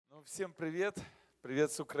Всем привет!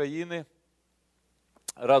 Привет с Украины!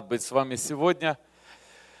 Рад быть с вами сегодня.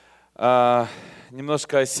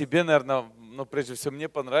 Немножко о себе, наверное, но прежде всего мне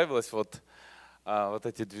понравилось вот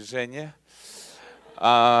эти движения.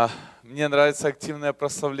 Мне нравится активное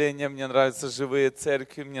прославление, мне нравятся живые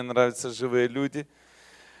церкви, мне нравятся живые люди.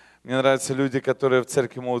 Мне нравятся люди, которые в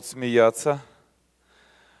церкви могут смеяться.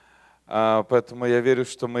 Поэтому я верю,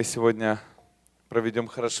 что мы сегодня проведем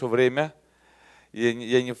хорошо время.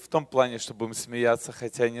 Я не в том плане, что будем смеяться,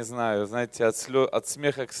 хотя не знаю, знаете, от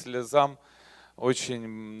смеха к слезам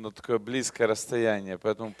очень такое близкое расстояние,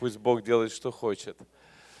 поэтому пусть Бог делает, что хочет.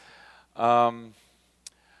 Меня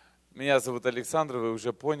зовут Александр, вы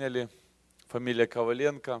уже поняли, фамилия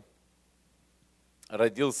Kovolenko.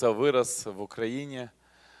 Родился, вырос в Украине,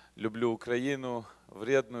 люблю Украину,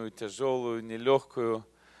 вредную, тяжелую, нелегкую,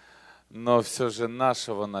 но все же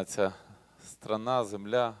нашего наця страна,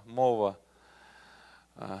 земля, мова.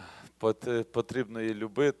 Потрібно її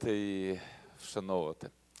любити і вшановувати.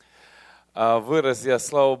 Вырос я,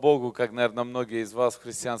 слава Богу, как, наверное, многие из вас в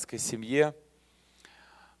христианской семье.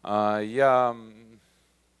 Я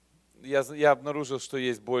обнаружил, что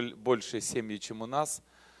есть больше семьи, чем у нас,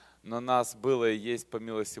 но нас было и есть, по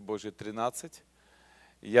милости Божьей, 13.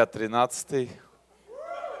 Я 13-й.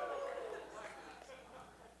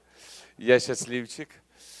 Я счастливчик.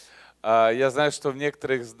 Я знаю, что в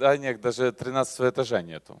некоторых зданиях даже 13 этажа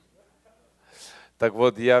нету. Так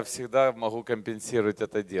вот, я всегда могу компенсировать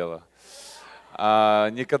это дело.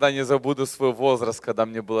 Никогда не забуду свой возраст, когда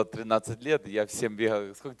мне было 13 лет. Я всем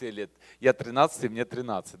бегал. Сколько тебе лет? Я 13, мне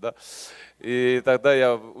 13, да? И тогда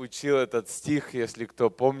я учил этот стих, если кто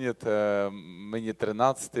помнит. Мені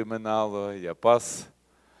 13 минало, я пас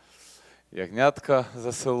ягнятка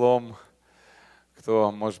за селом.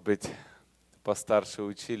 Кто, может быть, постарше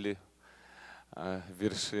учили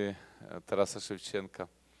верши Тараса Шевченко.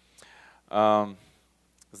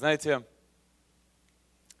 Знаете,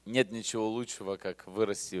 нет ничего лучшего, как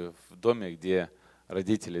вырасти в доме, где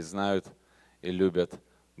родители знают и любят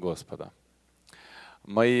Господа.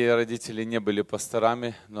 Мои родители не были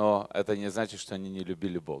пасторами, но это не значит, что они не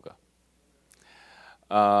любили Бога.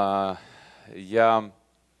 Кому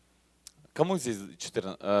здесь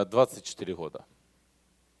 24 года?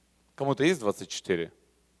 Кому-то есть 24?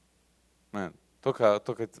 Только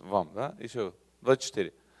вам, да? Еще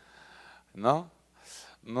 24.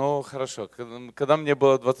 Ну, хорошо. Когда мне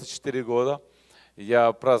было 24 года,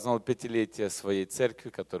 я праздновал 5-летие своей церкви,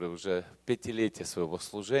 которая уже 5-летие своего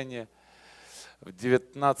служения. В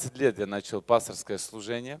 19 лет я начал пасторское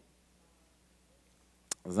служение.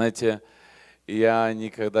 Знаете, я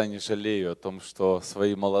никогда не жалею о том, что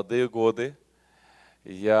свои молодые годы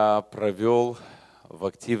я провел в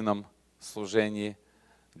активном служении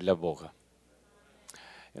для Бога.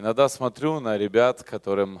 Иногда смотрю на ребят,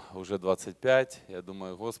 которым уже 25, я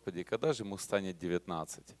думаю, Господи, когда же ему станет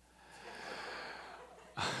 19?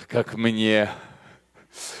 Как мне.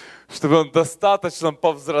 Чтобы он достаточно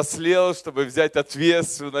повзрослел, чтобы взять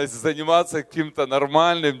ответственность, заниматься каким-то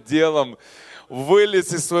нормальным делом,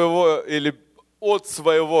 вылез из своего или от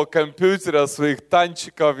своего компьютера, своих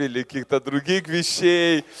танчиков или каких-то других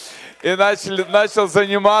вещей и начал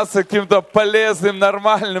заниматься каким-то полезным,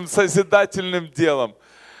 нормальным, созидательным делом.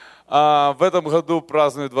 В этом году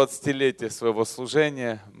праздную 20-летие своего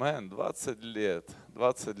служения. 20 лет.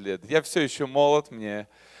 Я все еще молод,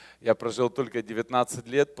 я прожил только 19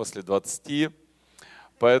 лет после 20,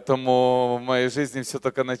 поэтому в моей жизни все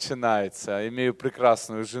только начинается. Имею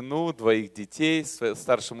прекрасную жену, 2 детей,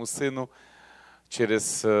 старшему сыну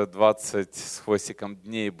через 20 с хвостиком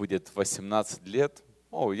дней будет 18 лет.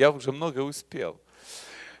 Я уже много успел.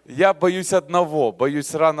 Я боюсь одного,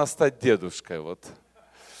 боюсь рано стать дедушкой.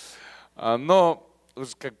 Но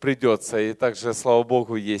уж как придется. И также, слава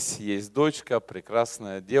Богу, есть дочка,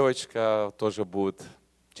 прекрасная девочка, тоже будет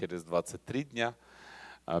через 23 дня,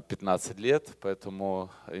 15 лет,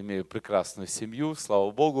 поэтому имею прекрасную семью,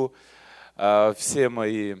 слава Богу. Все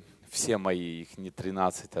мои, их не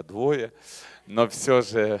 13, а 2, но все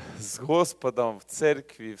же с Господом в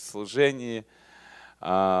церкви, в служении.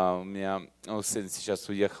 У меня сын сейчас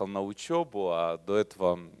уехал на учебу, а до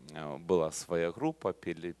этого была своя группа,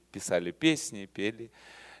 писали песни, пели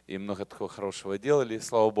и много такого хорошего делали. И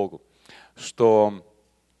слава Богу, что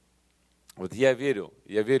вот я верю,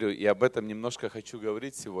 и об этом немножко хочу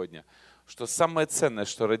говорить сегодня, что самое ценное,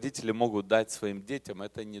 что родители могут дать своим детям,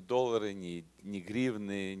 это не доллары, не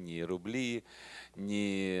гривны, не рубли,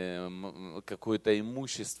 не какое-то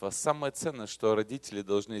имущество. Самое ценное, что родители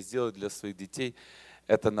должны сделать для своих детей,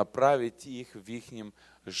 это направить их в их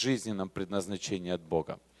жизненном предназначении от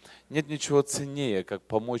Бога. Нет ничего ценнее, как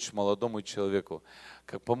помочь молодому человеку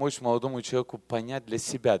как помочь молодому человеку понять для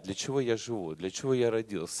себя, для чего я живу, для чего я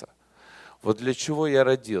родился. Вот для чего я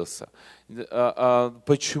родился.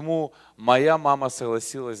 Почему моя мама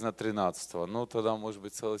согласилась на 13-го? Ну, тогда, может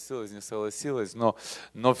быть, согласилась, не согласилась,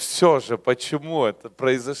 но все же, почему это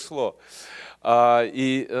произошло?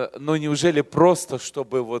 Ну, неужели просто,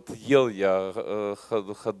 чтобы вот ел я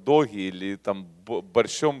хот-доги или там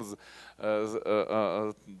борщом,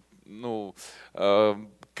 ну,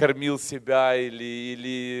 кормил себя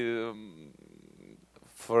или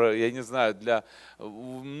я не знаю,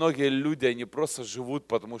 многие люди, они просто живут,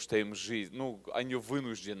 потому что им жизнь, ну, они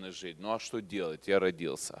вынуждены жить. Ну, а что делать? Я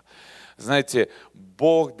родился. Знаете,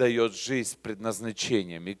 Бог дает жизнь с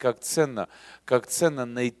предназначением. И как ценно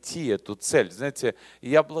найти эту цель. Знаете,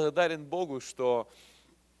 я благодарен Богу, что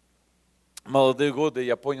в молодые годы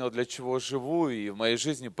я понял, для чего живу, и в моей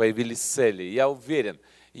жизни появились цели. Я уверен,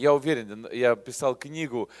 я писал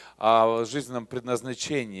книгу о жизненном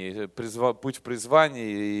предназначении, путь в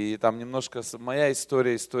призвании, и там немножко моя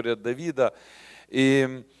история Давида.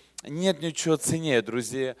 И нет ничего ценнее,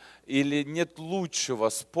 друзья, или нет лучшего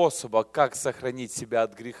способа, как сохранить себя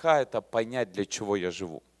от греха, это понять, для чего я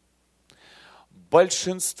живу.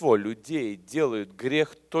 Большинство людей делают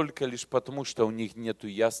грех только лишь потому, что у них нет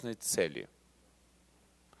ясной цели.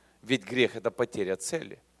 Ведь грех – это потеря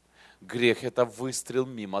цели. Грех – это выстрел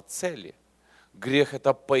мимо цели. Грех –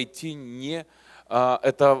 это пойти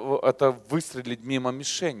это выстрелить мимо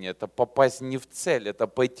мишени, это попасть не в цель, это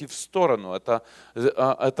пойти в сторону, это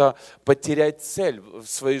потерять цель в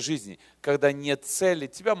своей жизни. Когда нет цели,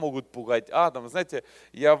 тебя могут пугать адом. Знаете,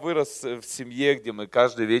 я вырос в семье, где мы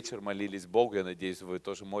каждый вечер молились Богу, я надеюсь, вы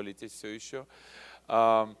тоже молитесь все еще.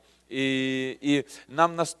 И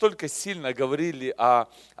нам настолько сильно говорили о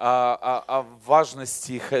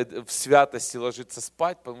важности в святости ложиться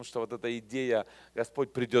спать, потому что вот эта идея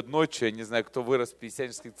 «Господь придет ночью», я не знаю, кто вырос в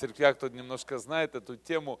пятидесятнических церквях, кто немножко знает эту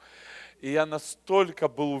тему, и я настолько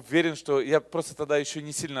был уверен, что я просто тогда еще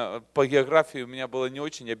не сильно, по географии у меня было не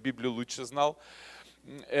очень, я Библию лучше знал,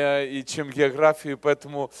 чем географию,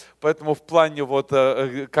 поэтому в плане вот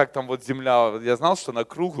как там вот земля, я знал, что она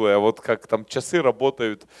круглая, вот как там часы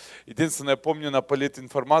работают. Единственное, я помню на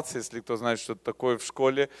политинформации, если кто знает, что это такое в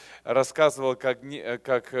школе, рассказывал, как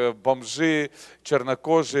бомжи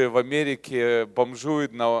чернокожие в Америке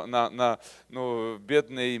бомжуют ну,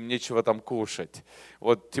 бедные, им нечего там кушать.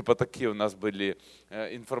 Вот типа такие у нас были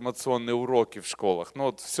информационные уроки в школах. Ну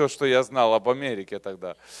вот все, что я знал об Америке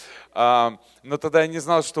тогда. Но тогда я не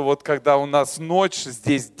знал, что вот когда у нас ночь,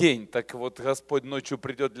 здесь день, так вот Господь ночью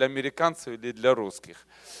придет для американцев или для русских.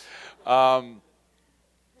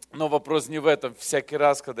 Но вопрос не в этом. Всякий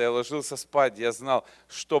раз, когда я ложился спать, я знал,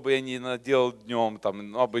 что бы я ни наделал днем.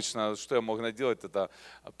 Там, обычно, что я мог наделать, это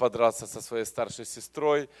подраться со своей старшей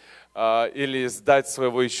сестрой или сдать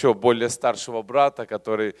своего еще более старшего брата,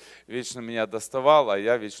 который вечно меня доставал, а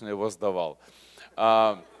я вечно его сдавал.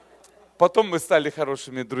 Потом мы стали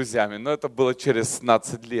хорошими друзьями, но это было через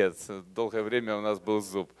 16 лет. Долгое время у нас был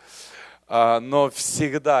зуб. Но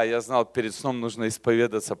всегда я знал, перед сном нужно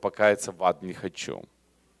исповедаться, покаяться, в ад не хочу.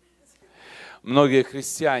 Многие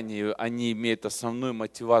христиане, они имеют основную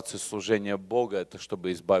мотивацию служения Бога, это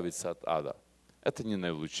чтобы избавиться от ада. Это не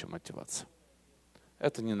наилучшая мотивация.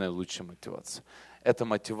 Это не наилучшая мотивация. Эта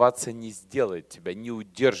мотивация не сделает тебя, не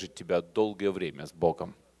удержит тебя долгое время с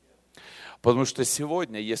Богом. Потому что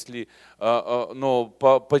сегодня, если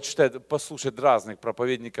послушать разных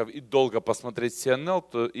проповедников и долго посмотреть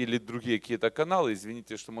CNN или другие какие-то каналы,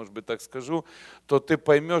 извините, что, может быть, так скажу, то ты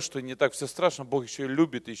поймешь, что не так все страшно, Бог еще и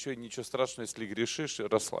любит, еще и ничего страшного, если грешишь,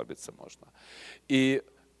 расслабиться можно. И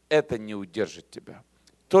это не удержит тебя.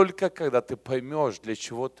 Только когда ты поймешь, для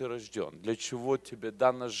чего ты рожден, для чего тебе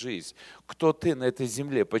дана жизнь, кто ты на этой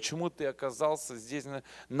земле, почему ты оказался здесь,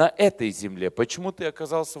 на этой земле, почему ты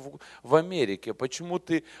оказался в Америке, почему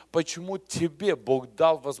тебе Бог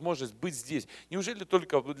дал возможность быть здесь. Неужели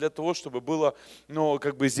только для того, чтобы было,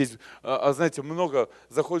 здесь, знаете,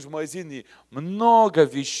 заходишь в магазин и много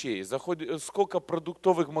вещей, сколько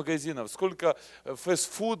продуктовых магазинов, сколько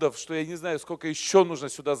фастфудов, что я не знаю, сколько еще нужно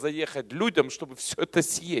сюда заехать людям, чтобы все это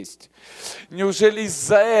съесть. Неужели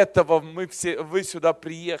из-за этого вы сюда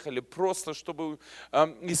приехали, просто чтобы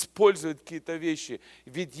использовать какие-то вещи?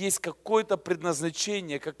 Ведь есть какое-то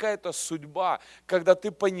предназначение, какая-то судьба, когда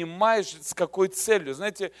ты понимаешь, с какой целью.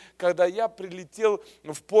 Знаете, когда я прилетел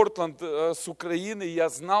в Портленд с Украины, я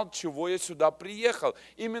знал, чего я сюда приехал.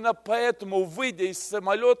 Именно поэтому, выйдя из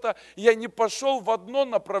самолета, я не пошел в одно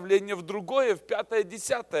направление, в другое, в 5-е,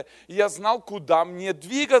 10-е. Я знал, куда мне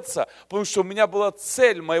двигаться, потому что у меня была цель.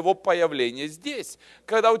 цель моего появления здесь.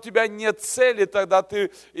 Когда у тебя нет цели, тогда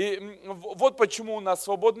вот почему у нас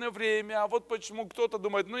свободное время, а вот почему кто-то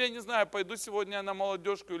думает, я не знаю, пойду сегодня на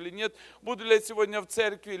молодежку или нет, буду ли я сегодня в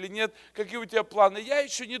церкви или нет, какие у тебя планы. Я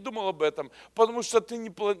еще не думал об этом, потому что ты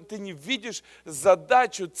не видишь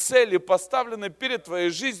задачу, цели, поставленной перед твоей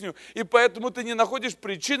жизнью, и поэтому ты не находишь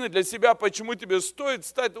причины для себя, почему тебе стоит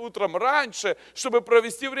встать утром раньше, чтобы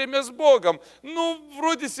провести время с Богом.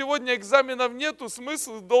 Вроде сегодня экзаменов нету,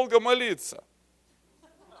 смысла долго молиться.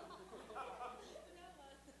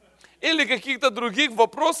 Или каких-то других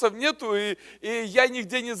вопросов нету, и я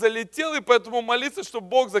нигде не залетел, и поэтому молиться, чтобы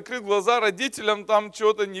Бог закрыл глаза родителям, там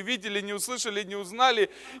чего-то не видели, не услышали, не узнали,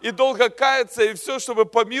 и долго каяться, и все, чтобы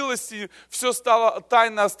по милости все стало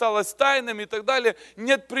тайно, осталось тайным и так далее.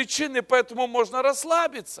 Нет причины, поэтому можно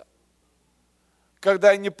расслабиться,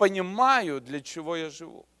 когда я не понимаю, для чего я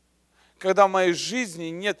живу. Когда в моей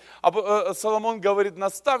жизни нет... Соломон говорит,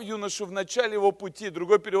 наставь юношу в начале его пути.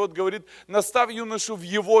 Другой перевод говорит, наставь юношу в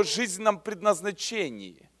его жизненном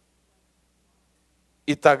предназначении.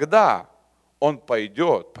 И тогда он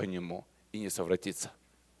пойдет по нему и не совратится.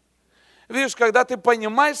 Видишь, когда ты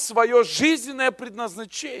понимаешь свое жизненное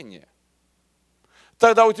предназначение,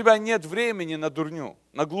 тогда у тебя нет времени на дурню,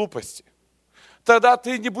 на глупости. Тогда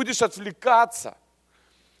ты не будешь отвлекаться.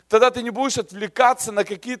 Тогда ты не будешь отвлекаться на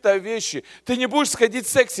какие-то вещи. Ты не будешь сходить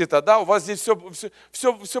с эксита, да, у вас здесь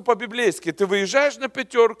все по-библейски. Ты выезжаешь на 5,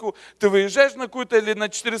 ты выезжаешь на какую-то или на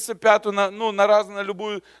 405,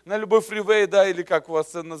 на любой фривей, да, или как у вас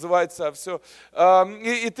это называется, все.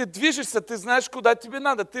 И ты движешься, ты знаешь, куда тебе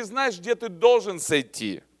надо, ты знаешь, где ты должен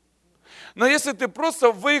сойти. Но если ты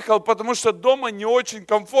просто выехал, потому что дома не очень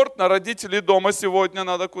комфортно, родители дома сегодня,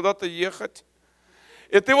 надо куда-то ехать.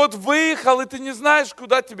 И ты вот выехал, и ты не знаешь,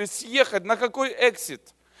 куда тебе съехать, на какой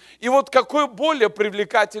эксит. И вот какой более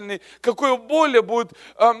привлекательный, какой более будет,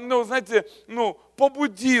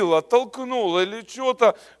 побудило, толкнуло или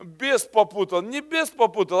что-то бес попутал. Не бес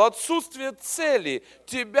попутал, отсутствие цели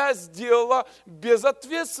тебя сделало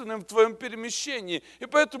безответственным в твоем перемещении. И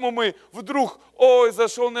поэтому мы вдруг,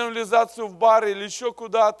 зашел на реализацию в бар или еще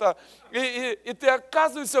куда-то, и ты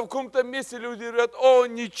оказываешься в каком-то месте, люди говорят,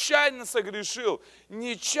 нечаянно согрешил.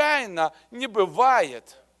 Нечаянно не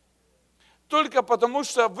бывает. Только потому,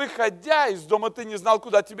 что, выходя из дома, ты не знал,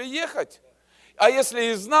 куда тебе ехать. А если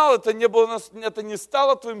и знал, это не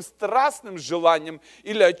стало твоим страстным желанием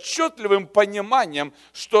или отчетливым пониманием,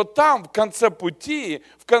 что там, в конце пути,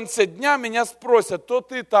 в конце дня меня спросят, то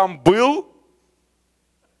ты там был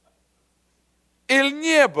или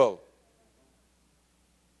не был?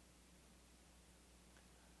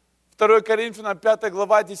 2 Коринфянам 5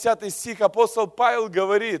 глава 10 стих, апостол Павел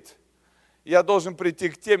говорит, я должен прийти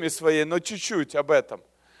к теме своей, но чуть-чуть об этом.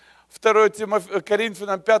 2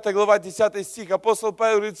 Коринфянам 5 глава 10 стих, апостол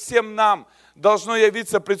Павел говорит, всем нам должно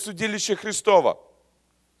явиться предсудилище Христово.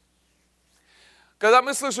 Когда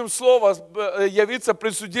мы слышим слово «явиться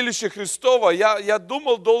предсудилище Христово», я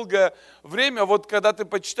думал долгое время, вот когда ты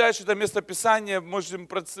почитаешь это местописание, можем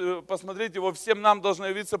посмотреть его, всем нам должно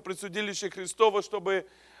явиться предсудилище Христово, чтобы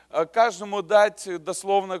каждому дать,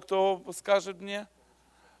 дословно, кто скажет мне?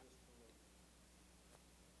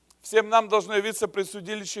 Всем нам должно явиться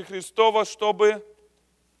предсудилище Христово, чтобы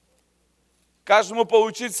каждому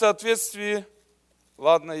получить в соответствии,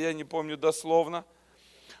 ладно, я не помню дословно,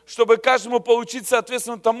 чтобы каждому получить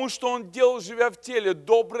соответственно тому, что он делал, живя в теле,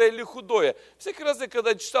 доброе или худое. Всякий раз,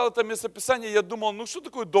 когда читал это местописание, я думал, что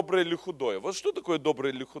такое доброе или худое? Вот что такое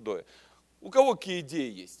доброе или худое? У кого какие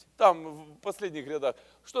идеи есть? Там, в последних рядах.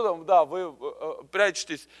 Что там, да, вы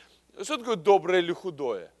прячетесь. Что такое доброе или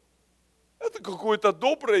худое? Это какое-то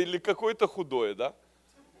доброе или какое-то худое, да?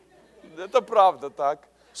 Это правда так.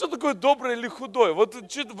 Что такое доброе или худое? Вот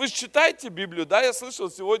вы читаете Библию, да? Я слышал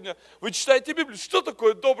сегодня, вы читаете Библию. Что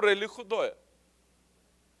такое доброе или худое?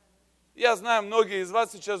 Я знаю, многие из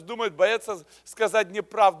вас сейчас думают, боятся сказать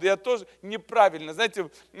неправду. Я тоже неправильно. Знаете,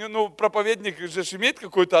 проповедник же имеет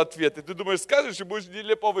какой-то ответ, и ты думаешь, скажешь, и будешь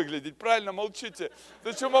нелепо выглядеть. Правильно, молчите.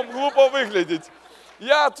 Зачем вам глупо выглядеть?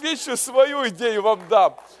 Я отвечу, свою идею вам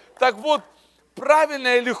дам. Так вот,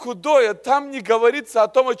 правильное или худое, там не говорится о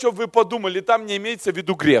том, о чем вы подумали, там не имеется в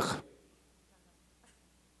виду грех.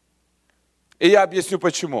 И я объясню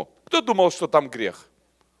почему. Кто думал, что там грех?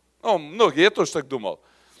 Многие, я тоже так думал.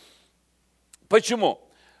 Почему?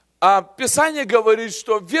 Писание говорит,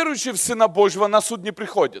 что верующий в Сына Божьего на суд не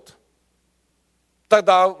приходит.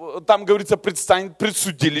 Тогда там говорится, предстань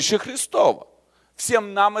предсудилище Христово.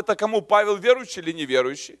 Всем нам это кому? Павел верующий или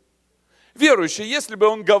неверующий? Верующий. Если бы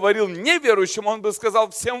он говорил неверующим, он бы сказал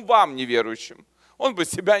всем вам неверующим. Он бы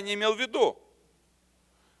себя не имел в виду.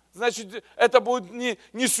 Значит, это будет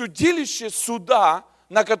не судилище суда,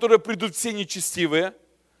 на которое придут все нечестивые.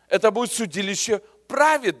 Это будет судилище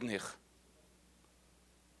праведных.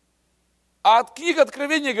 А от книг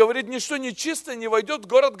Откровения говорит, ничто нечистое не войдет в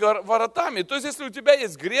город воротами. То есть, если у тебя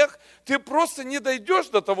есть грех, ты просто не дойдешь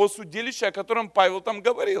до того судилища, о котором Павел там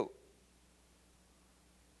говорил.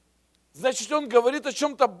 Значит, он говорит о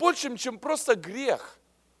чем-то большем, чем просто грех.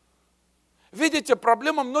 Видите,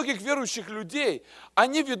 проблема многих верующих людей,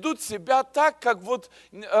 они ведут себя так, как вот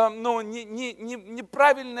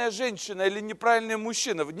неправильная женщина или неправильный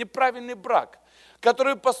мужчина, неправильный брак,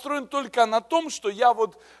 который построен только на том, что я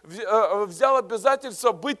вот взял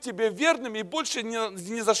обязательство быть тебе верным, и больше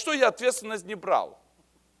ни за что я ответственность не брал.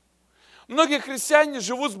 Многие христиане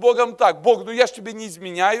живут с Богом так: Бог, ну я ж тебе не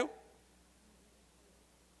изменяю.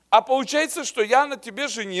 А получается, что я на тебе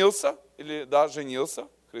женился, или да, женился,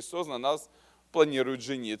 Христос на нас планирует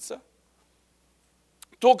жениться.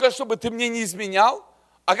 Только чтобы ты мне не изменял.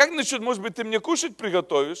 А как насчет, может быть, ты мне кушать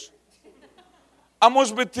приготовишь? А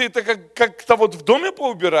может быть, ты это как-то вот в доме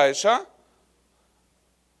поубираешь, а?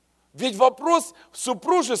 Ведь вопрос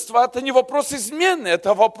супружества – это не вопрос измены,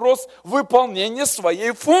 это вопрос выполнения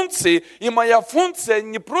своей функции. И моя функция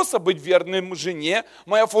не просто быть верным жене,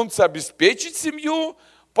 моя функция обеспечить семью,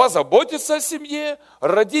 позаботиться о семье,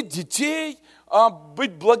 родить детей,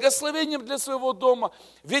 быть благословением для своего дома.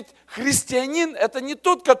 Ведь христианин – это не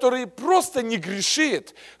тот, который просто не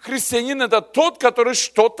грешит. Христианин – это тот, который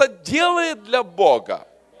что-то делает для Бога.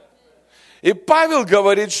 И Павел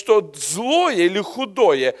говорит, что злое или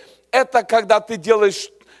худое – это когда ты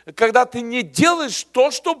не делаешь то,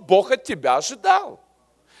 что Бог от тебя ожидал.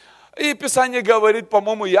 И Писание говорит,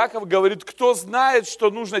 по-моему, Яков говорит, кто знает,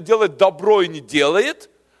 что нужно делать добро и не делает,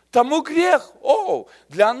 тому грех.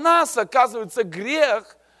 Для нас, оказывается,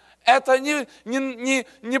 грех – это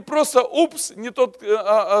не просто упс, не тот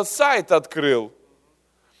сайт открыл.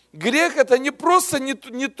 Грех – это не просто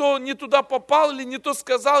не туда попал, или не то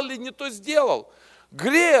сказал, или не то сделал.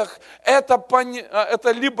 Грех –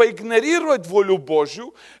 это либо игнорировать волю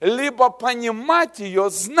Божью, либо понимать ее,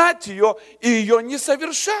 знать ее и ее не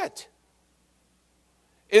совершать.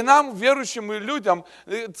 И нам, верующим людям,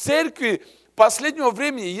 церкви, последнего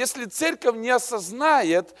времени, если церковь не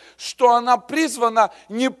осознает, что она призвана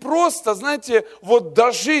не просто, знаете, вот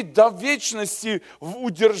дожить до вечности,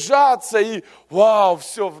 удержаться и вау,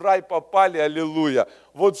 все, в рай попали, аллилуйя.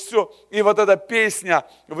 Вот все. И вот эта песня,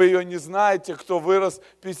 вы ее не знаете, кто вырос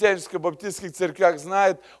в пятидесятническо-баптистских церквях,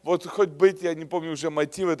 знает, вот хоть быть, я не помню уже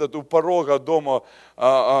мотив этот, у порога дома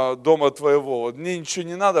твоего. Вот мне ничего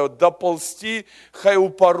не надо, вот доползти, хай у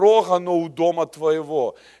порога, но у дома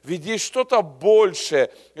твоего. Ведь есть что-то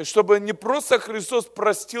большее, чтобы не просто Христос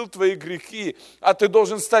простил твои грехи, а ты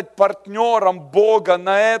должен стать партнером Бога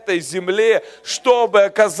на этой земле, чтобы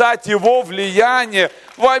оказать Его влияние.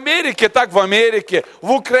 В Америке, так в Америке,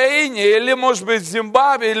 в Украине или, может быть, в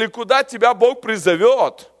Зимбабве, или куда тебя Бог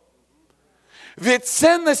призовет. Ведь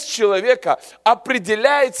ценность человека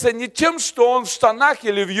определяется не тем, что он в штанах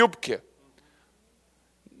или в юбке.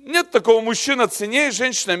 Нет такого мужчина ценнее,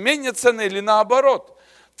 женщина менее ценная или наоборот.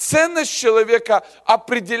 Ценность человека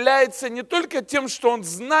определяется не только тем, что он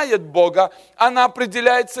знает Бога, она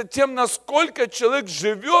определяется тем, насколько человек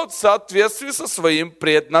живет в соответствии со своим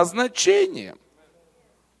предназначением.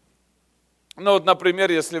 Ну вот,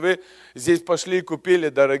 например, если вы здесь пошли и купили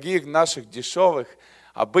дорогих, наших дешевых,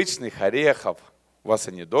 обычных орехов, у вас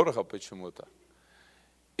они дорого почему-то,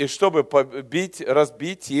 и чтобы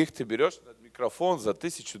разбить их, ты берешь этот микрофон за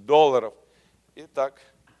 $1000, и так.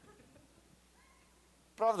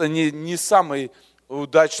 Правда, не самый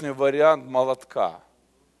удачный вариант молотка.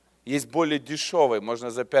 Есть более дешевый,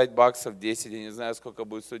 можно за $5, 10, я не знаю, сколько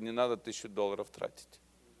будет стоить, не надо $1000 тратить.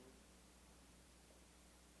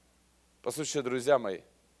 Послушайте, друзья мои,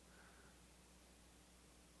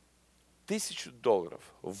 $1000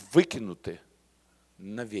 выкинуты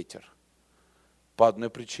на ветер по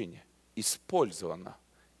одной причине. Использовано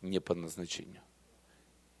не по назначению.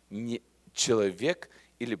 Не человек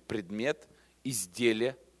или предмет,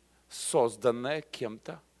 изделие, созданное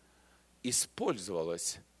кем-то,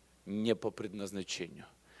 использовалось не по предназначению.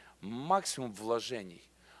 Максимум вложений,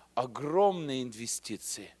 огромные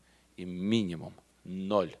инвестиции и минимум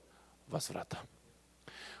 0 возврата.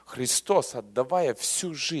 Христос, отдавая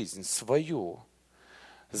всю жизнь свою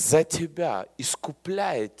за тебя,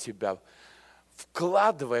 искупляет тебя,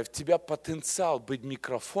 вкладывая в тебя потенциал быть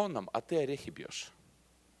микрофоном, а ты орехи бьешь.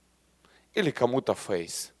 Или кому-то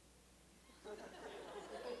фейс.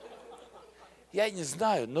 Я не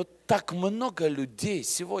знаю, но так много людей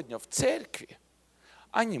сегодня в церкви,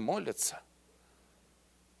 они молятся.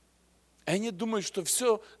 И они думают, что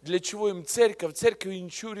все, для чего им церковь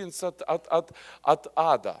иншуренс от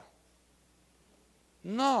ада.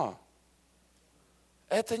 Но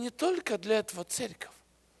это не только для этого церковь.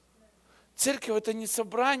 Церковь — это не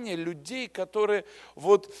собрание людей, которые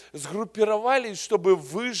вот сгруппировались, чтобы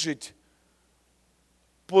выжить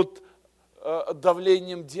под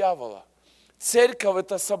давлением дьявола. Церковь —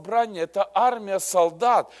 это собрание, это армия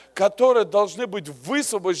солдат, которые должны быть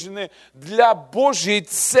высвобождены для Божьей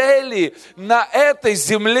цели на этой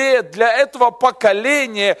земле, для этого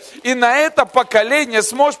поколения. И на это поколение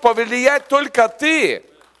сможешь повлиять только ты.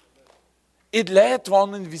 И для этого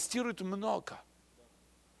Он инвестирует много.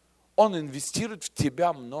 Он инвестирует в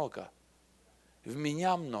тебя много, в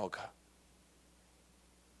меня много.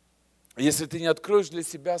 Если ты не откроешь для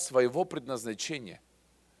себя своего предназначения,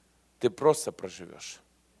 ты просто проживешь.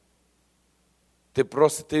 Ты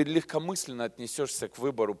легкомысленно отнесешься к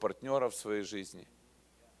выбору партнера в своей жизни.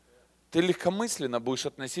 Ты легкомысленно будешь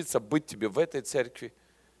относиться, быть тебе в этой церкви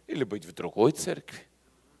или быть в другой церкви.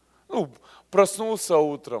 Проснулся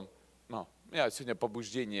утром. У меня сегодня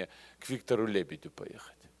побуждение к Виктору Лебедю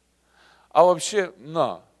поехать. А вообще,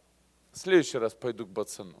 в следующий раз пойду к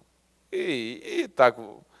Бацану. И так.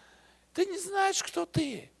 Ты не знаешь, кто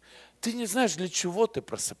ты. Ты не знаешь, для чего ты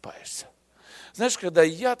просыпаешься. Знаешь, когда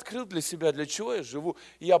я открыл для себя, для чего я живу,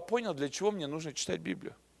 я понял, для чего мне нужно читать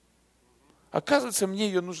Библию. Оказывается, мне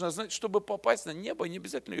ее нужно знать, чтобы попасть на небо, не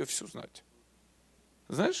обязательно ее всю знать.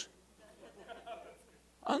 Знаешь?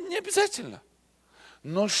 Не обязательно.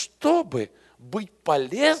 Но чтобы быть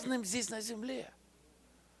полезным здесь на земле,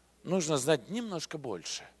 нужно знать немножко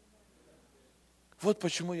больше. Вот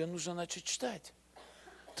почему ее нужно начать читать.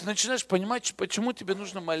 Ты начинаешь понимать, почему тебе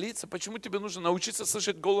нужно молиться, почему тебе нужно научиться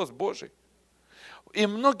слышать голос Божий. И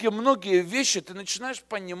многие вещи ты начинаешь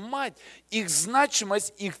понимать, их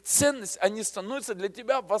значимость, их ценность, они становятся для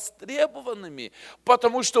тебя востребованными,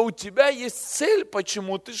 потому что у тебя есть цель,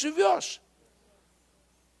 почему ты живешь.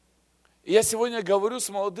 И я сегодня говорю с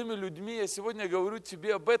молодыми людьми, я сегодня говорю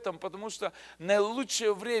тебе об этом, потому что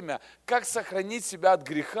наилучшее время, как сохранить себя от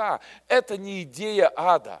греха, это не идея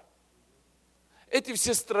ада. Эти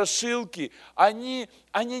все страшилки, они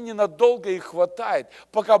ненадолго их хватает,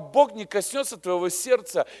 пока Бог не коснется твоего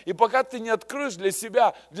сердца, и пока ты не откроешь для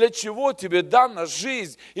себя, для чего тебе дана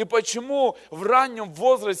жизнь, и почему в раннем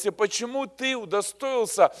возрасте, почему ты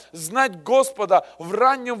удостоился знать Господа в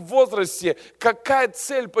раннем возрасте, какая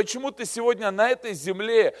цель, почему ты сегодня на этой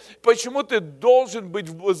земле, почему ты должен быть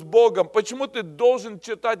с Богом, почему ты должен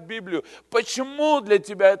читать Библию, почему для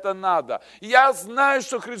тебя это надо. Я знаю,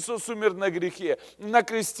 что Христос умер на грехе, на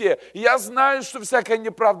кресте. Я знаю, что всякая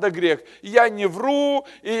неправда грех. Я не вру,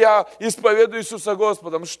 и я исповедую Иисуса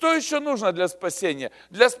Господом. Что еще нужно для спасения?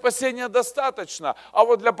 Для спасения достаточно. А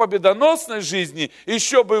вот для победоносной жизни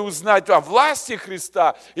еще бы узнать о власти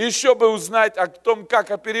Христа, еще бы узнать о том, как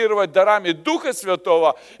оперировать дарами Духа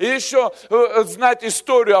Святого, и еще знать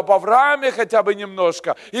историю об Аврааме хотя бы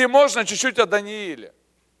немножко. И можно чуть-чуть о Данииле.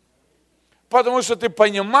 Потому что ты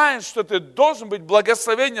понимаешь, что ты должен быть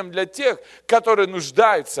благословением для тех, которые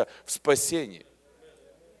нуждаются в спасении.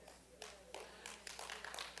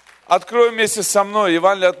 Открой вместе со мной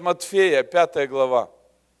Евангелие от Матфея, 5 глава.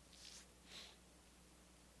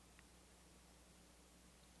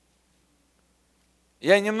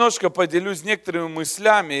 Я немножко поделюсь некоторыми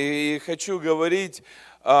мыслями и хочу говорить,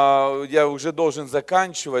 я уже должен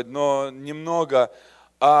заканчивать, но немного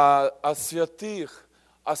о святых.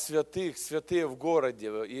 Святые в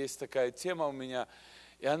городе. Есть такая тема у меня,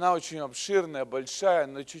 и она очень обширная, большая,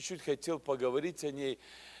 но чуть-чуть хотел поговорить о ней.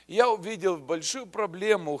 Я увидел большую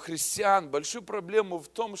проблему у христиан, большую проблему в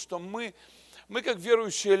том, что мы как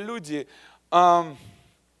верующие люди, как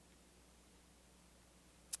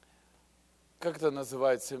это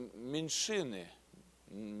называется, меньшины,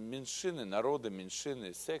 народы,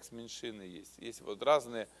 меньшины, секс меньшины есть. Есть вот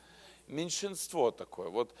разные меньшинство такое.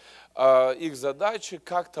 Вот их задача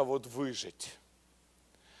как-то вот выжить.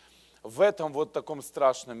 В этом вот таком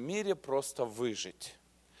страшном мире просто выжить.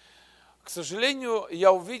 К сожалению,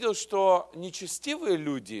 я увидел, что нечестивые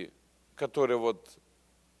люди, которые вот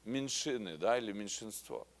меньшины, да, или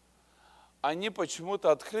меньшинство, они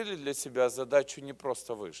почему-то открыли для себя задачу не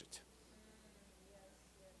просто выжить.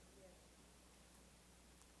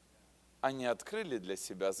 Они открыли для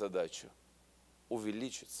себя задачу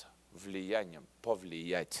увеличиться влиянием,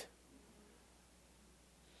 повлиять.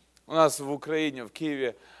 У нас в Украине, в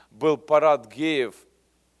Киеве был парад геев,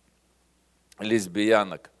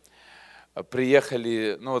 лесбиянок.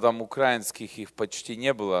 Приехали, там украинских их почти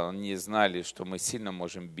не было, они знали, что мы сильно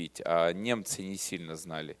можем бить, а немцы не сильно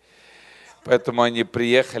знали. Поэтому они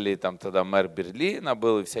приехали, там тогда мэр Берлина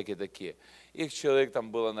был и всякие такие. Их человек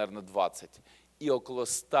там было, наверное, 20. И около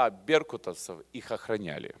 100 беркутовцев их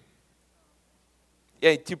охраняли.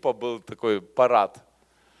 И типа был такой парад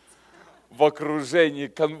в окружении,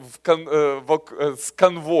 с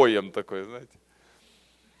конвоем такой, знаете.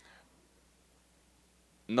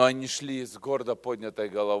 Но они шли с гордо поднятой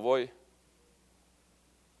головой,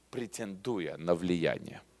 претендуя на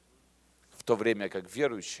влияние. В то время как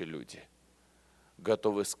верующие люди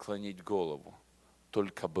готовы склонить голову,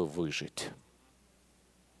 только бы выжить.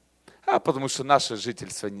 Потому что наше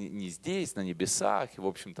жительство не здесь, на небесах, и, в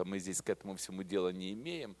общем-то, мы здесь к этому всему дела не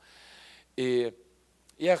имеем. И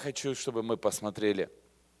я хочу, чтобы мы посмотрели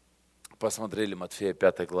Матфея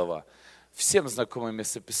 5 глава. Всем знакомое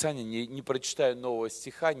местописание, не прочитаю нового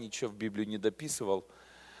стиха, ничего в Библию не дописывал,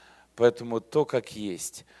 поэтому то, как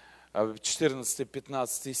есть.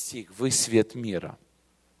 14-15 стих. «Вы свет мира.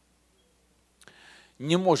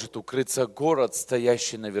 Не может укрыться город,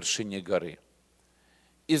 стоящий на вершине горы.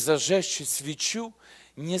 И зажегший свечу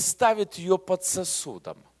не ставит ее под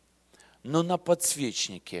сосудом, но на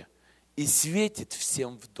подсвечнике, и светит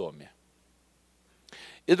всем в доме».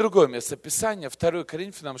 И другое местописание, 2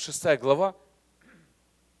 Коринфянам 6 глава,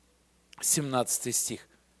 17 стих.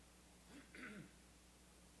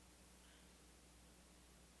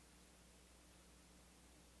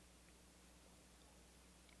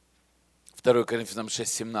 Второе Коринфянам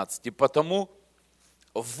 6, 17. «И потому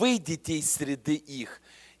выйдите из среды их,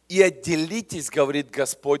 и отделитесь, говорит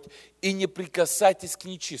Господь, и не прикасайтесь к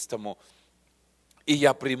нечистому, и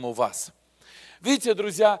я приму вас». Видите,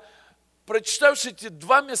 друзья, прочитавши эти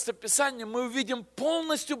два местописания, мы увидим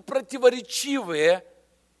полностью противоречивые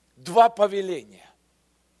два повеления.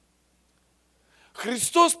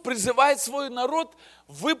 Христос призывает свой народ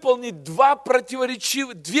выполнить две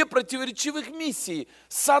противоречивых миссии.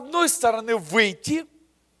 С одной стороны, выйти,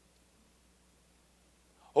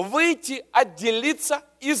 отделиться,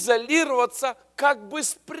 изолироваться, как бы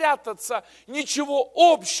спрятаться, ничего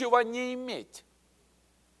общего не иметь.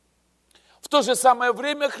 В то же самое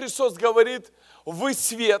время Христос говорит: вы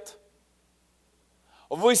свет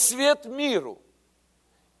миру.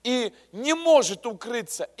 И не может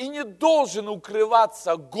укрыться, и не должен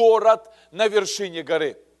укрываться город на вершине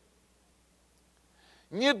горы.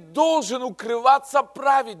 Не должен укрываться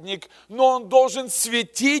праведник, но он должен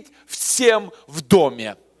светить всем в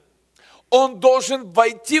доме. Он должен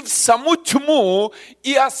войти в саму тьму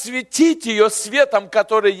и осветить ее светом,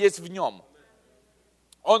 который есть в нем.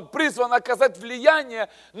 Он призван оказать влияние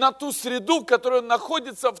на ту среду, в которой он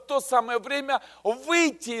находится, в то самое время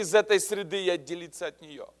выйти из этой среды и отделиться от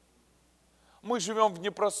нее. Мы живем в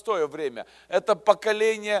непростое время. Это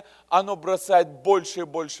поколение, оно бросает больше и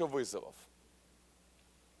больше вызовов.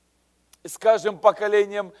 И с каждым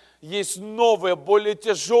поколением есть новые, более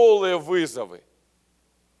тяжелые вызовы,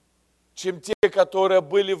 чем те, которые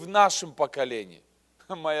были в нашем поколении.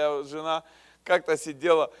 Моя жена как-то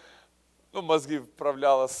сидела, мозги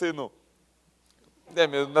вправляла сыну, я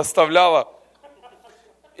меня наставляла.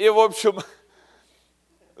 И, в общем,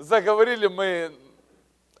 заговорили мы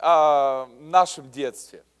о нашем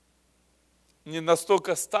детстве. Не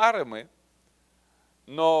настолько старые мы,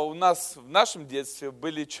 но у нас в нашем детстве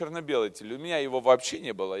были черно-белые телевизоры. У меня его вообще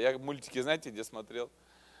не было. Я мультики, знаете, где смотрел?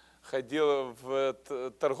 Ходил в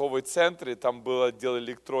торговый центр, и там был отдел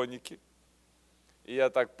электроники. И я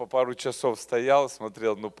так по пару часов стоял,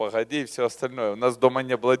 смотрел, погоди, и все остальное. У нас дома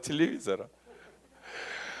не было телевизора.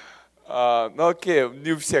 Окей,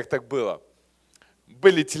 не у всех так было.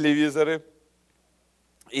 Были телевизоры,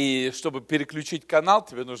 и чтобы переключить канал,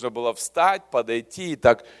 тебе нужно было встать, подойти и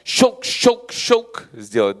так щелк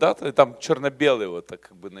сделать, да? И там черно-белый вот так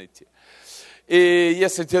как бы найти. И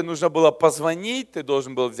если тебе нужно было позвонить, ты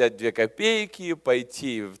должен был взять 2 копейки,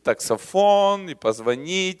 пойти в таксофон и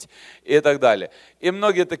позвонить и так далее. И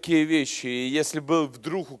многие такие вещи. И если был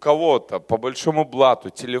вдруг у кого-то по большому блату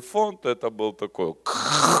телефон, то это был такой.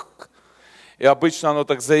 И обычно оно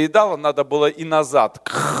так заедало, надо было и назад.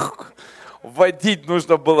 Вводить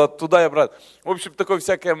нужно было туда и обратно. В общем, такое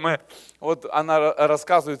всякое Вот она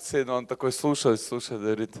рассказывает сыну, он такой слушает,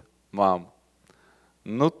 говорит: мам,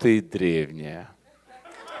 ты древняя.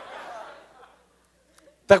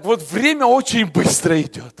 Так вот, время очень быстро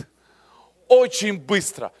идет. Очень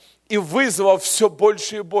быстро. И вызовов все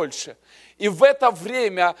больше и больше. И в это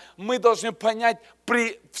время мы должны понять,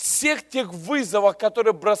 при всех тех вызовах,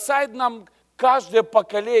 которые бросает нам каждое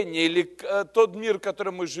поколение или тот мир, в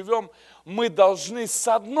котором мы живем, мы должны с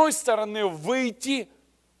одной стороны выйти,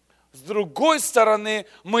 с другой стороны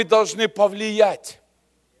мы должны повлиять.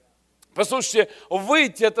 Послушайте,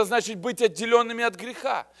 выйти – это значит быть отделенными от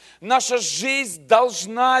греха. Наша жизнь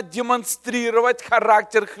должна демонстрировать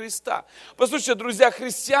характер Христа. Послушайте, друзья,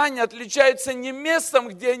 христиане отличаются не местом,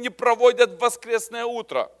 где они проводят воскресное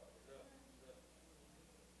утро.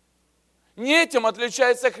 Не этим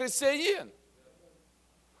отличается христианин.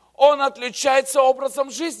 Он отличается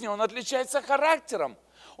образом жизни, он отличается характером,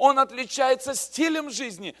 он отличается стилем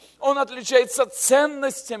жизни, он отличается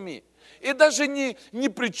ценностями. И даже не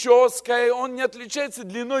прической, он не отличается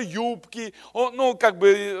длиной юбки, он,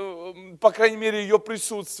 по крайней мере, ее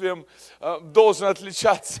присутствием должен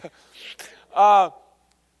отличаться.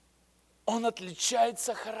 Он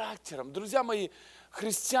отличается характером. Друзья мои,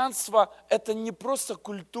 христианство – это не просто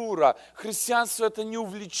культура, христианство – это не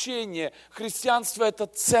увлечение, христианство – это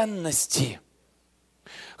ценности.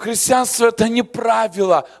 Христианство – это не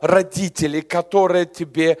правила родителей, которые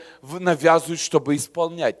тебе навязывают, чтобы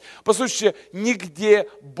исполнять. Послушайте, нигде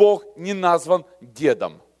Бог не назван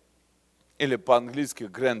дедом. Или по-английски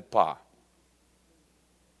grandpa.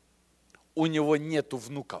 У него нету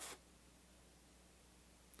внуков.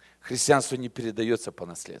 Христианство не передается по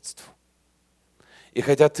наследству. И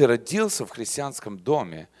хотя ты родился в христианском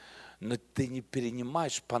доме, но ты не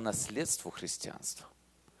перенимаешь по наследству христианство.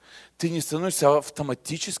 Ты не становишься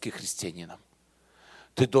автоматически христианином.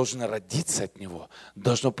 Ты должен родиться от Него.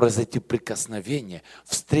 Должно произойти прикосновение,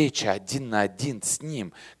 встреча один на один с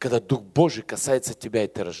Ним, когда Дух Божий касается тебя, и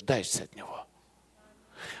ты рождаешься от Него.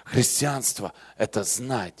 Христианство – это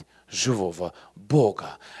знать живого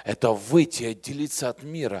Бога. Это выйти, отделиться от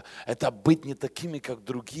мира. Это быть не такими, как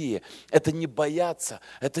другие. Это не бояться,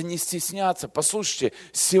 это не стесняться. Послушайте,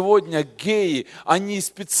 сегодня геи, они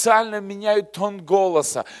специально меняют тон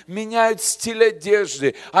голоса, меняют стиль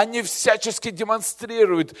одежды. Они всячески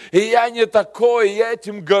демонстрируют. И я не такой, я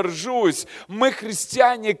этим горжусь. Мы,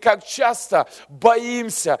 христиане, как часто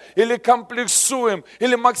боимся или комплексуем,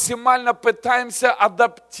 или максимально пытаемся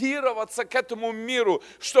адаптироваться к этому миру,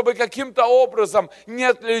 чтобы каким-то образом не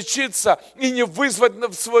отличиться и не вызвать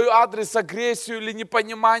в свой адрес агрессию или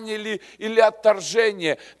непонимание, или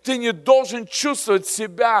отторжение. Ты не должен чувствовать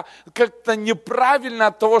себя как-то неправильно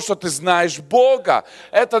от того, что ты знаешь Бога.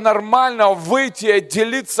 Это нормально выйти и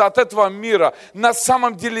отделиться от этого мира. На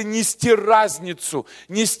самом деле нести разницу.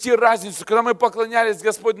 Когда мы поклонялись,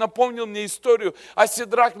 Господь напомнил мне историю о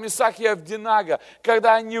Сидрах, Месахе и Авденаго,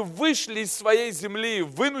 когда они вышли из своей земли,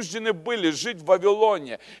 вынуждены были жить в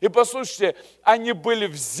Вавилоне. И послушайте, они были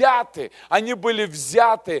взяты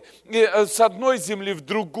с одной земли в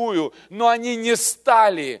другую, но они не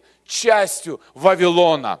стали частью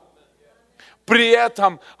Вавилона. При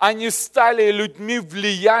этом они стали людьми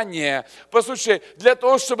влияния. Послушай, для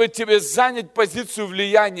того, чтобы тебе занять позицию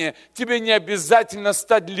влияния, тебе не обязательно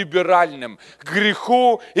стать либеральным к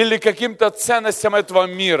греху или каким-то ценностям этого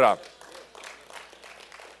мира.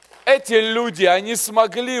 Эти люди, они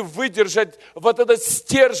смогли выдержать вот этот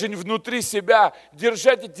стержень внутри себя,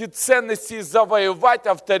 держать эти ценности и завоевать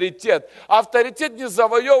авторитет. Авторитет не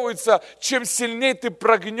завоевывается, чем сильнее ты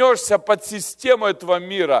прогнешься под систему этого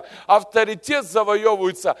мира. Авторитет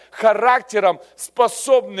завоевывается характером,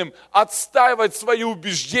 способным отстаивать свои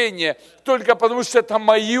убеждения, только потому что это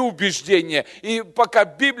мои убеждения. И пока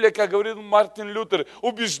Библия, как говорил Мартин Лютер,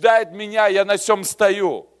 убеждает меня, я на сем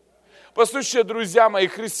стою. Послушайте, друзья мои,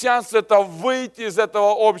 христианство – это выйти из этого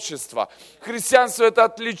общества. Христианство – это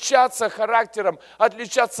отличаться характером,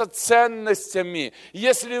 отличаться ценностями.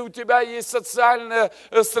 Если у тебя есть социальная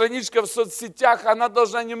страничка в соцсетях, она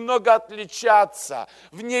должна немного отличаться.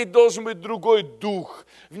 В ней должен быть другой дух,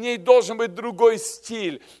 в ней должен быть другой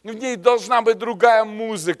стиль, в ней должна быть другая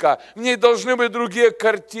музыка, в ней должны быть другие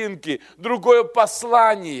картинки, другое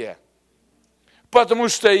послание. Потому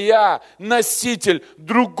что я носитель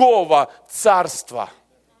другого царства.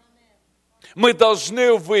 Мы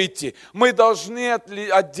должны выйти, мы должны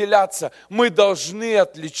отделяться, мы должны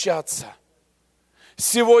отличаться.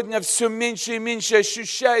 Сегодня все меньше и меньше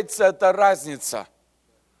ощущается эта разница.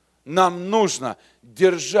 Нам нужно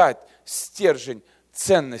держать стержень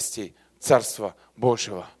ценностей Царства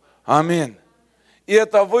Божьего. Аминь. И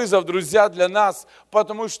это вызов, друзья, для нас,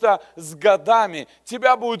 потому что с годами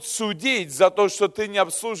тебя будут судить за то, что ты не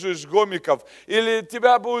обслуживаешь гомиков, или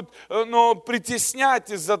тебя будут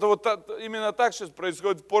притеснять из-за того, именно так сейчас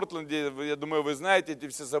происходит в Портленде, я думаю, вы знаете эти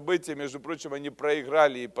все события, между прочим, они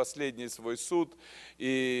проиграли и последний свой суд,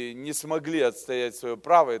 и не смогли отстоять свое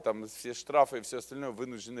право, и там все штрафы и все остальное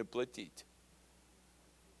вынуждены платить.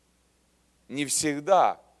 Не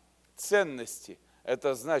всегда ценности,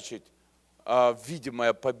 это значит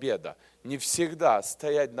видимая победа. Не всегда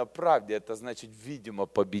стоять на правде, это значит видимо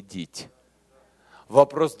победить.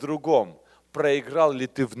 Вопрос в другом. проиграл ли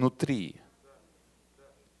ты внутри.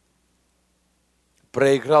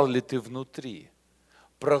 Проиграл ли ты внутри.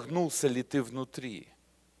 Прогнулся ли ты внутри.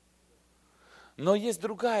 Но есть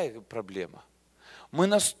другая проблема. Мы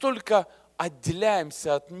настолько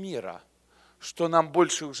отделяемся от мира, что нам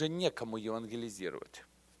больше уже некому евангелизировать.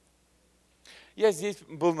 Я здесь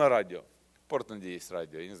был на радио. В Портленде есть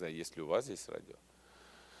радио. Я не знаю, есть ли у вас здесь радио.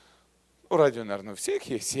 Ну, радио, наверное, у всех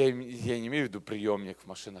есть. Я не имею в виду приемник, в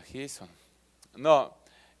машинах есть он. Но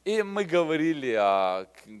и мы говорили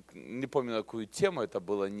не помню, на какую тему, это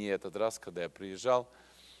было не этот раз, когда я приезжал.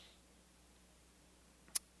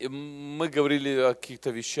 И мы говорили о каких-то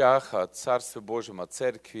вещах, о Царстве Божьем, о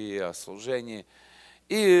церкви, о служении.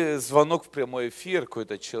 И звонок в прямой эфир,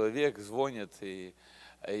 какой-то человек звонит и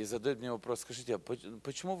задает мне вопрос: скажите, а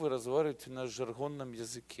почему вы разговариваете на жаргонном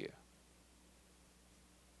языке?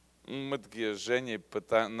 Мы такие с Женей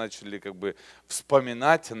начали как бы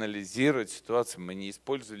вспоминать, анализировать ситуацию. Мы не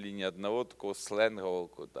использовали ни одного такого сленгового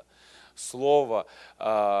какого-то слова.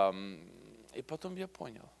 И потом я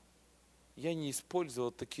понял. Я не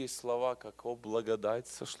использовал такие слова, как «О, благодать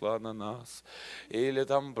сошла на нас», или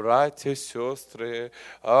там «братья, сестры»,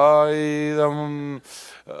 меня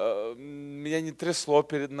не трясло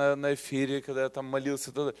на эфире, когда я там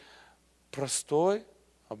молился. Простой,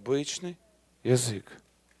 обычный язык.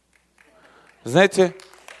 Знаете,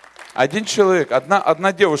 один человек,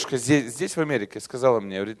 одна девушка здесь в Америке сказала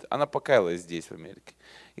мне, говорит, она покаялась здесь в Америке.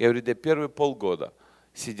 Я говорю, я первые полгода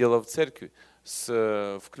сидела в церкви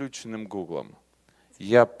с включенным гуглом.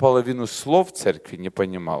 Я половину слов в церкви не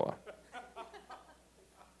понимала.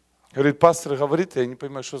 Говорит, пастор говорит, я не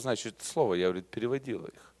понимаю, что значит это слово. Я, говорит, переводила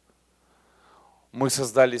их. Мы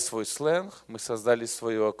создали свой сленг, мы создали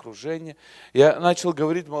свое окружение. Я начал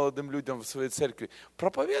говорить молодым людям в своей церкви,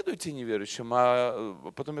 проповедуйте неверующим, а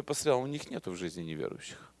потом я посмотрел, у них нет в жизни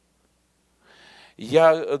неверующих.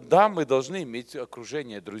 Да, мы должны иметь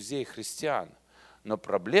окружение друзей христиан, но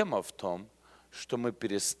проблема в том, что мы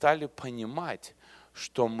перестали понимать,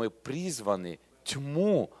 что мы призваны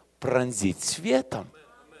тьму пронзить светом.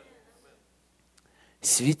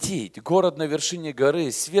 Светить, город на вершине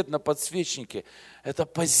горы, свет на подсвечнике – это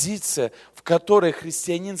позиция, в которой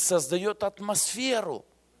христианин создает атмосферу.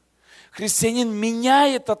 Христианин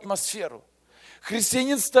меняет атмосферу.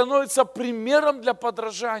 Христианин становится примером для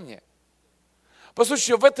подражания.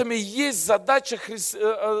 Послушайте, в этом и есть задача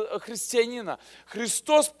христианина.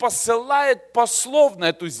 Христос посылает послов на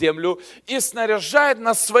эту землю и снаряжает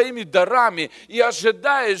нас своими дарами и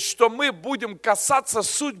ожидает, что мы будем касаться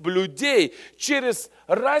судьб людей через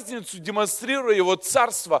разницу, демонстрируя Его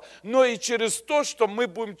Царство, но и через то, что мы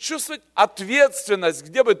будем чувствовать ответственность,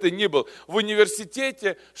 где бы ты ни был, в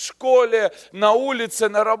университете, школе, на улице,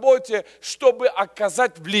 на работе, чтобы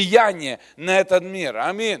оказать влияние на этот мир.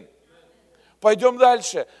 Аминь. Пойдем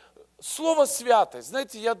дальше. Слово «святость».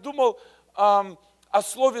 Знаете, я думал о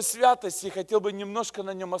слове «святость» и хотел бы немножко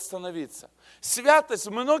на нем остановиться. Святость,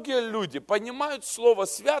 многие люди понимают слово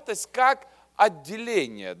 «святость» как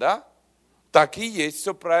отделение, да? Так и есть,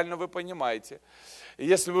 все правильно вы понимаете.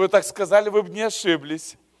 Если бы вы так сказали, вы бы не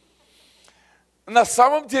ошиблись. На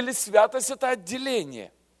самом деле святость – это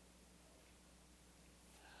отделение.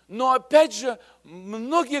 Но опять же,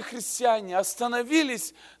 многие христиане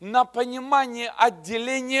остановились на понимании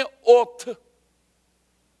отделения от,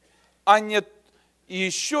 а не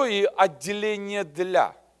еще и отделение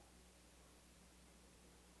для.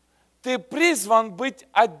 Ты призван быть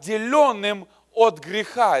отделенным от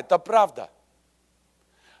греха, это правда.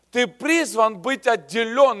 Ты призван быть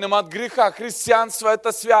отделенным от греха. Христианство –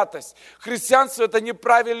 это святость. Христианство – это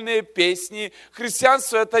неправильные песни.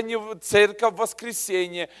 Христианство – это не церковь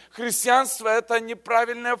воскресенье. Христианство – это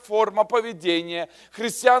неправильная форма поведения.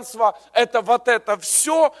 Христианство – это вот это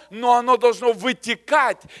все, но оно должно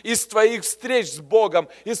вытекать из твоих встреч с Богом,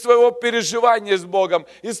 из твоего переживания с Богом,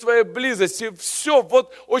 из твоей близости. Все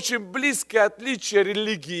вот очень близкое отличие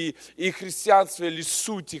религии и христианства или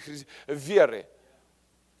сути веры.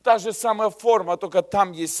 Та же самая форма, только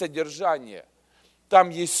там есть содержание, там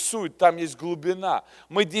есть суть, там есть глубина.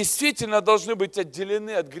 Мы действительно должны быть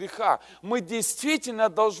отделены от греха. Мы действительно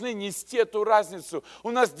должны нести эту разницу. У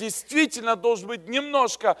нас действительно должен быть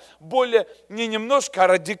немножко более, не немножко, а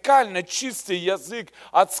радикально чистый язык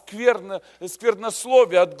от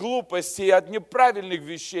сквернословия, от глупости, от неправильных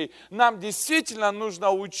вещей. Нам действительно нужно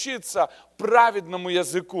учиться праведному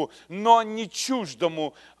языку, но не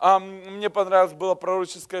чуждому. Мне понравилась была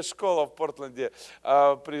пророческая школа в Портленде.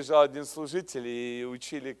 Приезжал один служитель и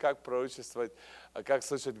учили, как пророчествовать, как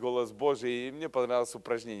слышать голос Божий. И мне понравилось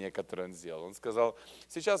упражнение, которое он сделал. Он сказал,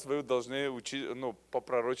 сейчас вы должны учить,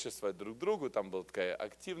 попророчествовать друг другу. Там была такая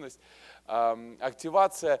активность,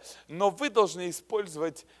 активация. Но вы должны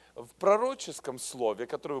использовать в пророческом слове,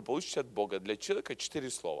 которое вы получите от Бога, для человека 4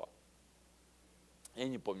 слова. Я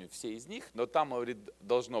не помню все из них, но там, говорит,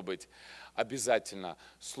 должно быть обязательно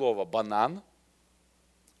слово «банан»,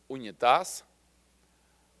 «унитаз»,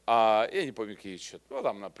 я не помню, какие еще,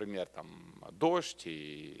 там, например, там, «дождь»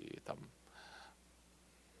 и там,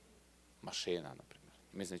 «машина», например,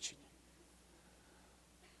 имеет значение.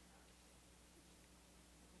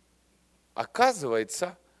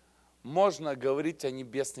 Оказывается, можно говорить о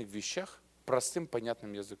небесных вещах простым,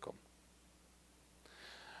 понятным языком.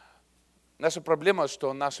 Наша проблема,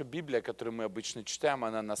 что наша Библия, которую мы обычно читаем,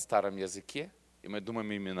 она на старом языке, и мы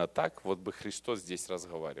думаем именно так, вот бы Христос здесь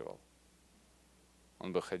разговаривал.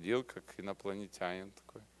 Он бы ходил, как инопланетянин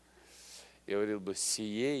такой, и говорил бы,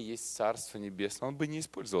 «Сие есть Царство Небесное». Он бы не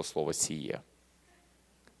использовал слово «сие».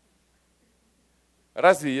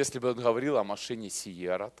 Разве если бы он говорил о машине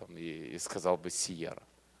Сиера там, и сказал бы «Сиера»?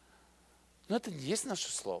 Но это не есть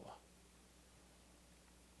наше слово.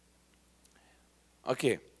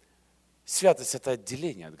 Окей. Святость – это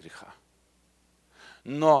отделение от греха.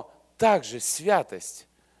 Но также святость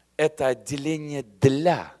 – это отделение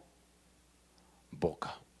для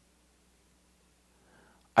Бога.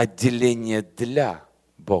 Отделение для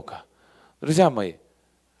Бога. Друзья мои,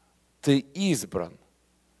 ты избран,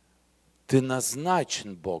 ты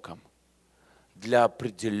назначен Богом для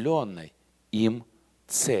определенной им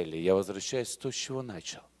цели. Я возвращаюсь к тому, с чего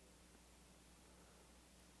начал.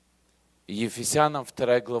 Ефесянам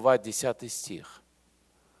 2 глава, 10 стих.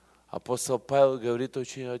 Апостол Павел говорит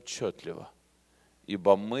очень отчетливо.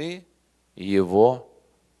 Ибо мы Его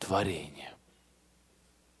творение.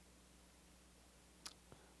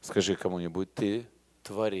 Скажи кому-нибудь, ты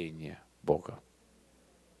творение Бога.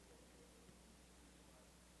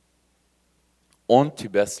 Он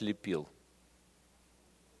тебя слепил.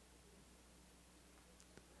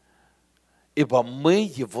 Ибо мы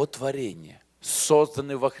Его творение,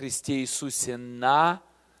 созданы во Христе Иисусе на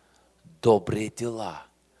добрые дела,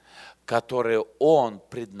 которые Он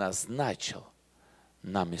предназначил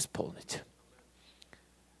нам исполнить.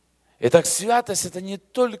 Итак, святость – это не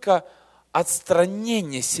только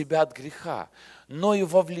отстранение себя от греха, но и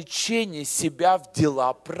вовлечение себя в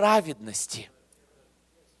дела праведности.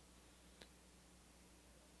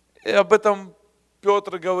 И об этом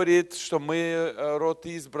Петр говорит, что мы род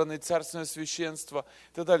избранный, царственное священство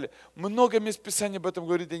и так далее. Много мест Писания об этом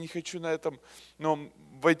говорит, я не хочу на этом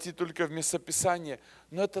войти только в местописание.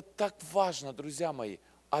 Но это так важно, друзья мои,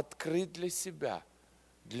 открыть для себя,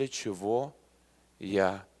 для чего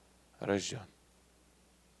я рожден.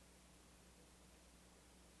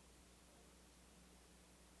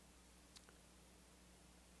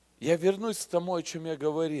 Я вернусь к тому, о чем я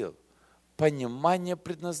говорил. Понимание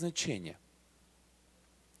предназначения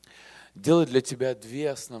делает для тебя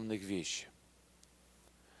 2 основных вещи.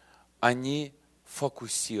 Они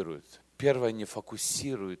фокусируют. Первое, они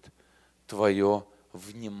фокусируют твое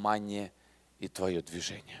внимание и твое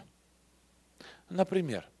движение.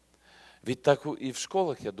 Например, ведь так и в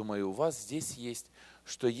школах, я думаю, у вас здесь есть,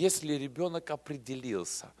 что если ребенок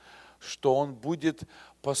определился, что он будет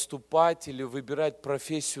поступать или выбирать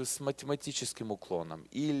профессию с математическим уклоном,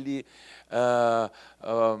 или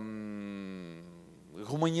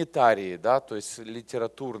гуманитарии, да, то есть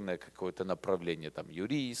литературное какое-то направление, там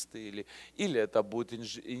юристы, или это будут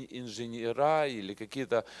инженера, или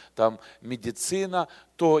какие-то там медицина,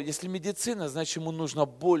 то если медицина, значит ему нужно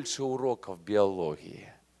больше уроков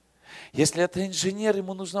биологии. Если это инженер,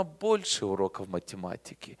 ему нужно больше уроков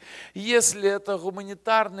математики. Если это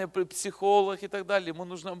гуманитарный психолог и так далее, ему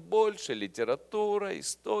нужно больше литература,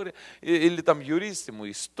 история. Или там юрист, ему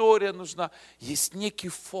история нужна. Есть некий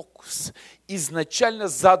фокус. Изначально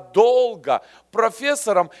задолго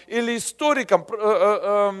профессором или историком,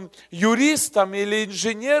 юристом или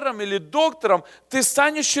инженером или доктором ты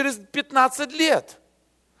станешь через 15 лет.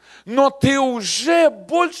 Но ты уже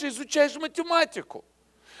больше изучаешь математику.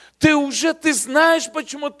 Ты знаешь,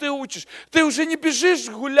 почему ты учишь. Ты уже не бежишь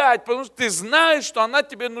гулять, потому что ты знаешь, что она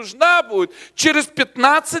тебе нужна будет через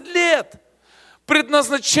 15 лет.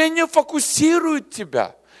 Предназначение фокусирует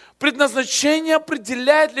тебя. Предназначение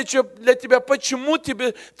определяет для тебя, почему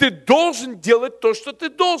ты должен делать то, что ты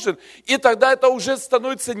должен. И тогда это уже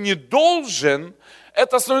становится не должен,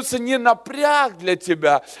 это становится не напряг для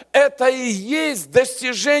тебя. Это и есть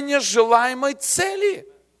достижение желаемой цели.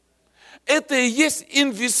 Это и есть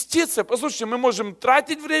инвестиция. Послушайте, мы можем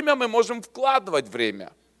тратить время, мы можем вкладывать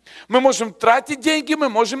время. Мы можем тратить деньги, мы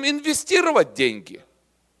можем инвестировать деньги.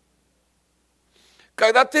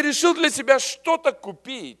 Когда ты решил для себя что-то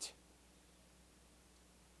купить,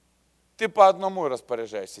 ты по одному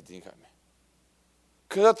распоряжаешься деньгами.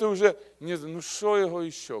 Когда ты уже не знаешь, ну что его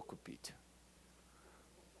еще купить?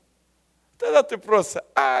 Тогда ты просто,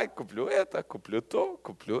 куплю это, куплю то,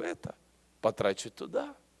 куплю это, потрачу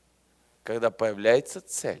туда. Когда появляется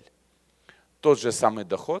цель, тот же самый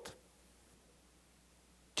доход,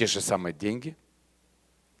 те же самые деньги,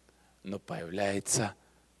 но появляется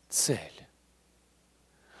цель.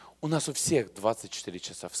 У нас у всех 24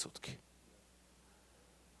 часа в сутки.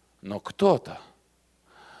 Но кто-то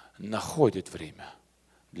находит время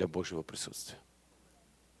для Божьего присутствия.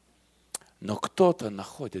 Но кто-то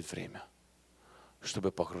находит время,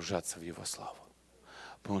 чтобы погружаться в Его славу.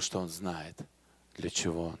 Потому что он знает, для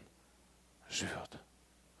чего он живет.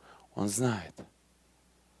 Он знает.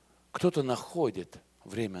 Кто-то находит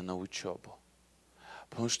время на учебу.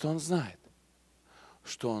 Потому что он знает,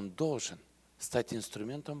 что он должен стать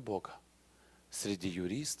инструментом Бога среди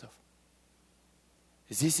юристов.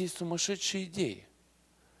 Здесь есть сумасшедшие идеи.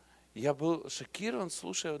 Я был шокирован,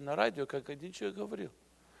 слушая на радио, как один человек говорил.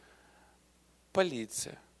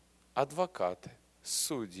 Полиция, адвокаты,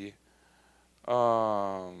 судьи,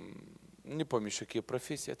 не помню еще какие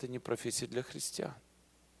профессии, это не профессии для христиан.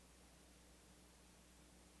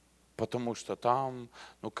 Потому что там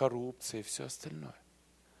коррупция и все остальное.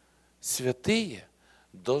 Святые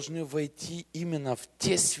должны войти именно в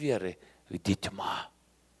те сферы, где тьма,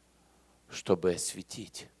 чтобы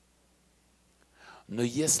осветить. Но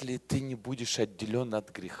если ты не будешь отделен от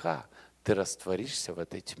греха, ты растворишься в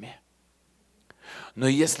этой тьме. Но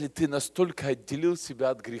если ты настолько отделил себя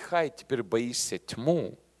от греха и теперь боишься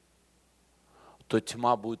тьму, то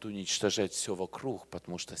тьма будет уничтожать все вокруг,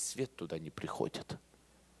 потому что свет туда не приходит.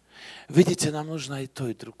 Видите, нам нужно и то,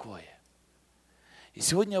 и другое. И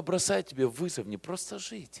сегодня я бросаю тебе вызов не просто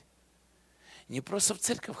жить, не просто в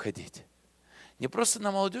церковь ходить, не просто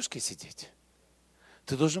на молодежке сидеть.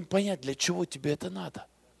 Ты должен понять, для чего тебе это надо.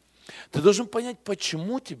 Ты должен понять,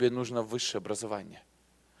 почему тебе нужно высшее образование.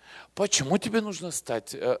 Почему тебе нужно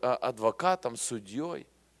стать адвокатом, судьей.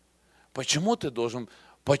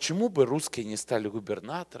 Почему бы русские не стали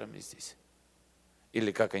губернаторами здесь?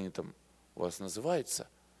 Или как они там у вас называются?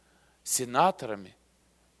 Сенаторами.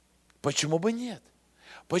 Почему бы нет?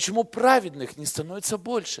 Почему праведных не становится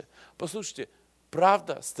больше? Послушайте,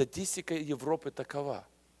 правда, статистика Европы такова.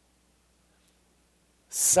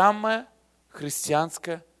 Самая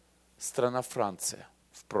христианская страна Франция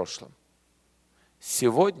в прошлом.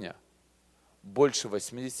 Сегодня больше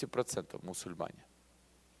 80% мусульмане.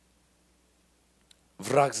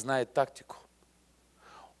 Враг знает тактику.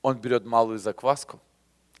 Он берет малую закваску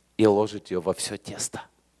и ложит ее во все тесто.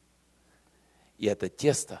 И это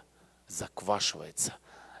тесто заквашивается.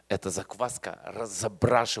 Эта закваска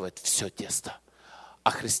разобрашивает все тесто.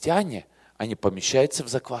 А христиане, они помещаются в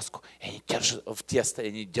закваску, и они держат в тесто, и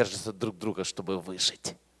они держатся друг друга, чтобы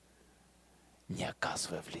выжить, не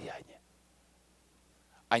оказывая влияния.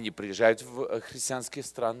 Они приезжают в христианские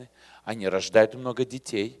страны, они рождают много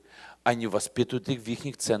детей, они воспитывают их в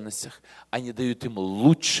их ценностях, они дают им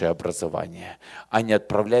лучшее образование, они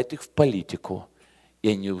отправляют их в политику, и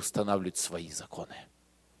они устанавливают свои законы.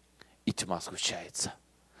 И тьма сгущается.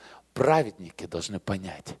 Праведники должны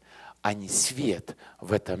понять, они свет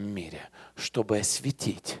в этом мире, чтобы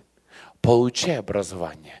осветить. Получай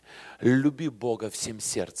образование, люби Бога всем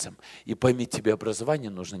сердцем, и пойми, тебе образование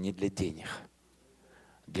нужно не для денег,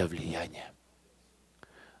 для влияния.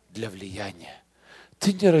 Для влияния.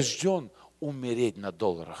 Ты не рожден умереть на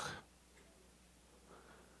долларах.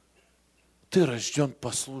 Ты рожден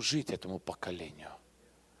послужить этому поколению.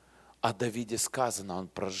 О Давиде сказано, он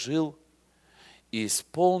прожил и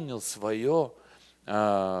исполнил свое,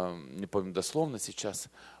 не помню дословно сейчас,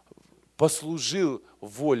 послужил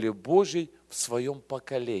воле Божьей в своем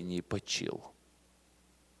поколении и почил.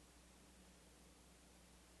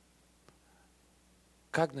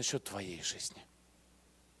 Как насчет твоей жизни?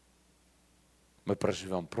 Мы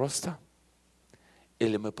проживем просто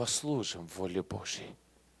или мы послужим воле Божьей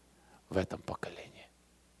в этом поколении?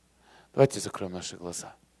 Давайте закроем наши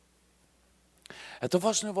глаза. Это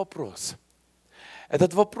важный вопрос.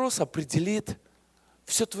 Этот вопрос определит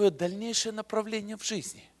все твое дальнейшее направление в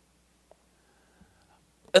жизни.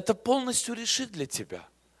 это полностью решит для тебя,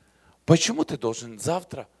 почему ты должен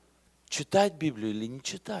завтра читать Библию или не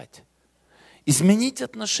читать. Изменить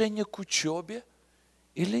отношение к учебе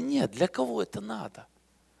или нет? Для кого это надо?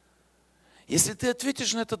 Если ты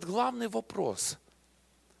ответишь на этот главный вопрос,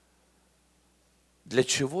 для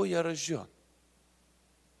чего я рожден?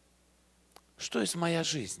 Что есть моя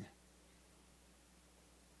жизнь?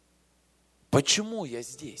 Почему я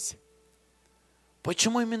здесь?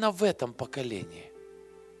 Почему именно в этом поколении?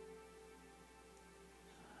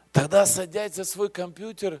 Тогда, садясь за свой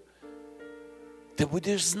компьютер, ты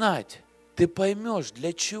будешь знать, ты поймешь,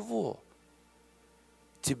 для чего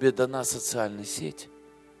тебе дана социальная сеть.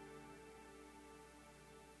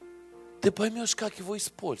 Ты поймешь, как его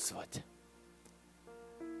использовать.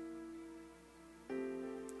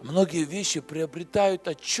 Многие вещи приобретают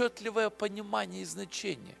отчетливое понимание и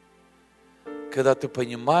значение, когда ты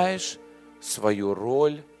понимаешь свою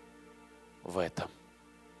роль в этом.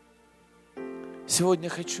 Сегодня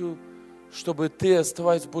хочу, чтобы ты,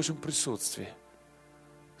 оставаясь в Божьем присутствии,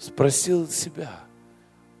 спросил себя,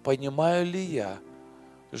 понимаю ли я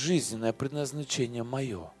жизненное предназначение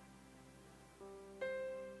мое?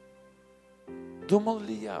 Думал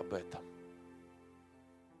ли я об этом?